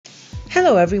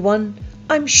Hello everyone,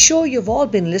 I'm sure you've all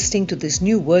been listening to this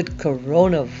new word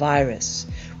coronavirus.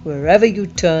 Wherever you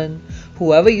turn,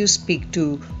 whoever you speak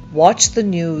to, watch the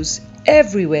news,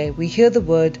 everywhere we hear the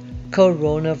word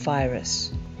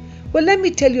coronavirus. Well, let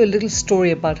me tell you a little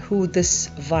story about who this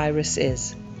virus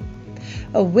is.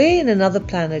 Away in another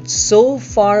planet so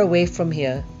far away from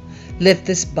here lived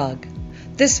this bug,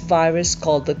 this virus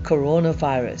called the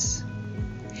coronavirus.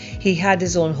 He had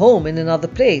his own home in another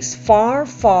place, far,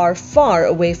 far, far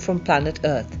away from planet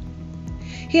Earth.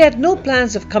 He had no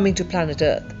plans of coming to planet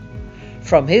Earth.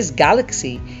 From his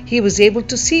galaxy, he was able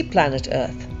to see planet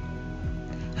Earth.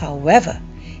 However,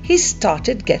 he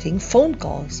started getting phone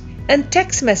calls and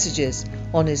text messages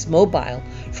on his mobile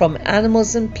from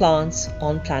animals and plants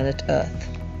on planet Earth.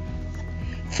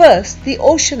 First, the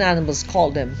ocean animals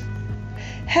called him.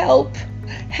 "Help!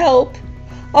 Help!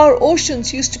 Our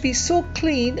oceans used to be so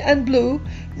clean and blue,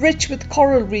 rich with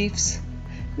coral reefs.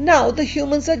 Now the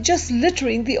humans are just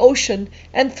littering the ocean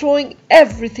and throwing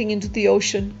everything into the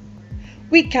ocean.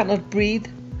 We cannot breathe.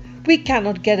 We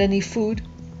cannot get any food.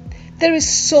 There is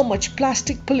so much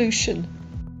plastic pollution."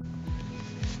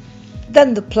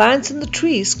 Then the plants and the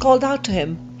trees called out to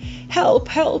him, "Help!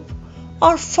 Help!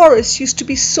 Our forests used to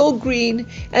be so green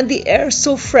and the air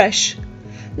so fresh.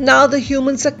 Now the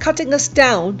humans are cutting us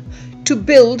down to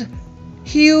build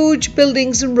huge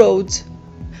buildings and roads.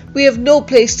 We have no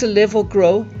place to live or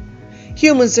grow.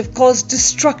 Humans have caused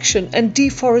destruction and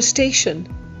deforestation."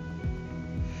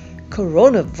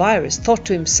 Coronavirus thought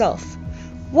to himself,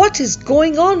 what is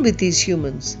going on with these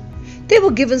humans? They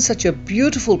were given such a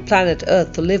beautiful planet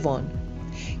Earth to live on.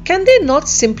 Can they not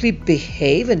simply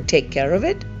behave and take care of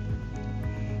it?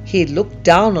 He looked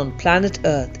down on planet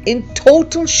Earth in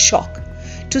total shock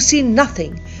to see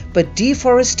nothing but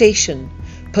deforestation,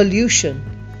 pollution,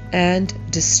 and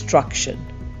destruction.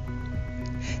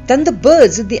 Then the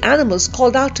birds and the animals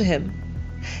called out to him,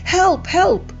 "Help!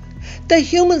 Help! The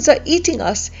humans are eating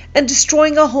us and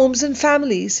destroying our homes and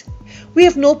families. We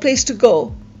have no place to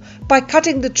go. By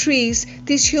cutting the trees,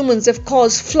 these humans have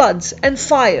caused floods and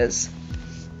fires."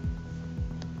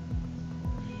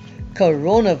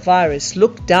 Coronavirus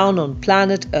looked down on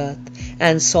planet Earth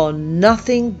and saw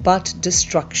nothing but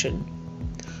destruction.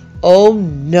 "Oh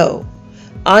no,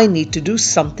 I need to do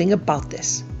something about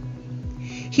this."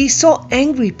 He saw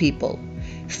angry people,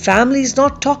 families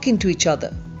not talking to each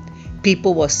other.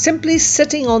 People were simply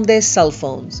sitting on their cell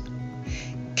phones.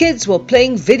 Kids were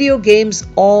playing video games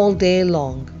all day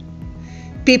long.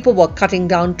 People were cutting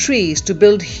down trees to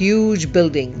build huge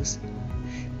buildings.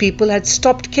 People had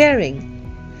stopped caring.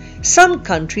 Some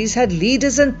countries had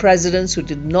leaders and presidents who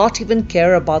did not even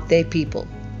care about their people.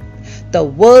 The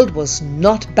world was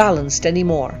not balanced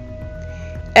anymore.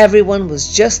 Everyone was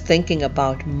just thinking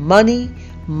about money,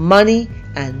 money,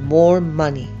 and more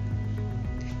money.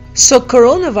 So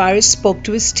Coronavirus spoke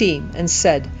to his team and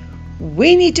said,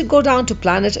 "We need to go down to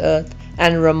planet Earth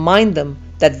and remind them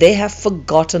that they have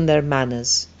forgotten their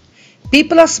manners.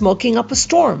 People are smoking up a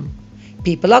storm.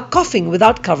 People are coughing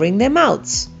without covering their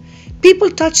mouths. People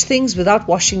touch things without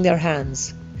washing their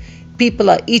hands. People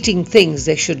are eating things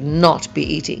they should not be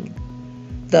eating.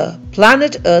 The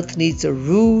planet Earth needs a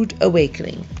rude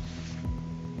awakening."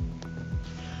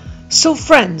 So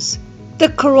friends, the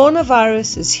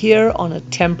coronavirus is here on a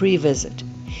temporary visit.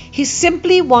 He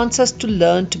simply wants us to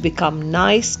learn to become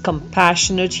nice,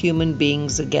 compassionate human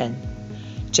beings again.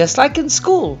 Just like in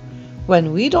school,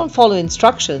 when we don't follow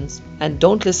instructions and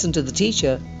don't listen to the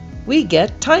teacher, we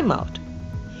get time out.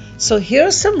 So here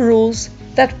are some rules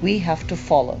that we have to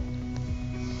follow.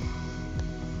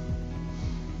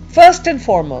 First and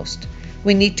foremost,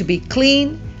 we need to be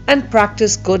clean and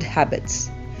practice good habits.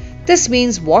 This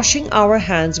means washing our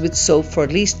hands with soap for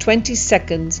at least 20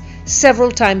 seconds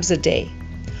several times a day.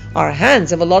 Our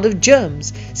hands have a lot of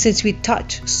germs since we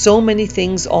touch so many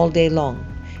things all day long.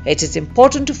 It is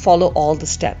important to follow all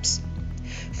the steps.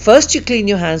 First, you clean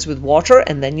your hands with water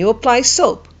and then you apply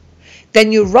soap.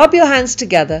 Then you rub your hands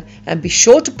together and be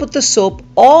sure to put the soap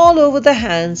all over the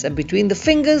hands and between the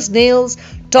fingers, nails,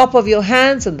 top of your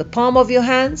hands and the palm of your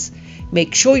hands.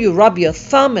 Make sure you rub your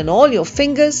thumb and all your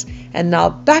fingers, and now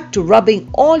back to rubbing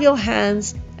all your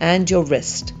hands and your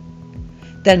wrist.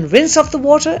 Then rinse off the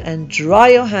water and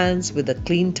dry your hands with a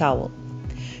clean towel.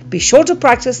 Be sure to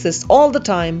practice this all the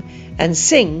time and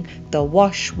sing the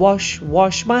 "Wash, wash,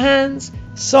 wash my hands"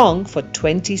 song for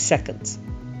 20 seconds.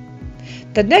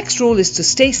 The next rule is to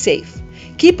stay safe.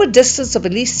 Keep a distance of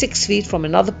at least 6 feet from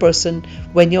another person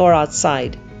when you are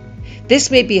outside. This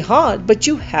may be hard, but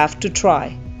you have to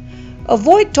try.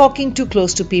 Avoid talking too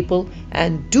close to people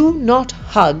and do not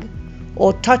hug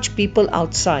or touch people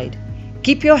outside.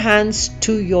 Keep your hands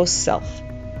to yourself.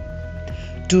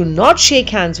 Do not shake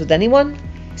hands with anyone.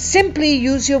 Simply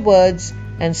use your words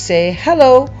and say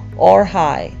hello or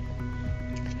hi.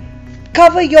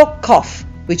 Cover your cough,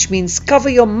 which means cover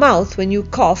your mouth when you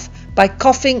cough by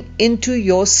coughing into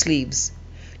your sleeves.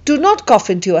 Do not cough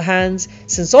into your hands,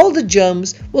 since all the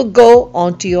germs will go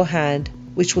onto your hand,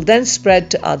 which will then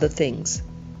spread to other things.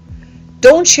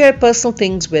 Don't share personal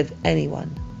things with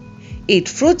anyone. Eat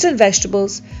fruits and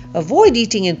vegetables, avoid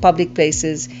eating in public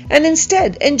places, and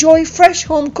instead enjoy fresh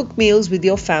home-cooked meals with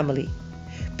your family.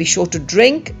 Be sure to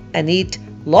drink and eat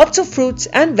lots of fruits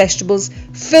and vegetables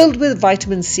filled with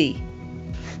vitamin C.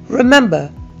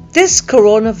 Remember, this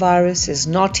coronavirus is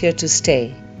not here to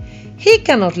stay. He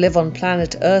cannot live on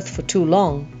planet Earth for too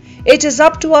long. It is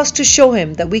up to us to show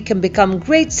him that we can become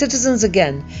great citizens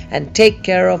again and take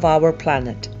care of our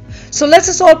planet. So let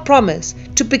us all promise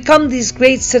to become these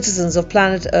great citizens of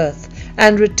planet Earth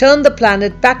and return the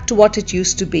planet back to what it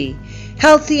used to be,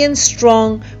 healthy and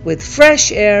strong, with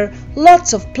fresh air,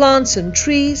 lots of plants and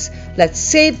trees. Let's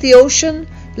save the ocean.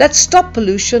 Let's stop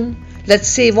pollution. Let's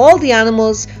save all the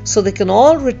animals so they can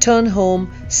all return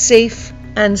home safe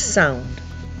and sound.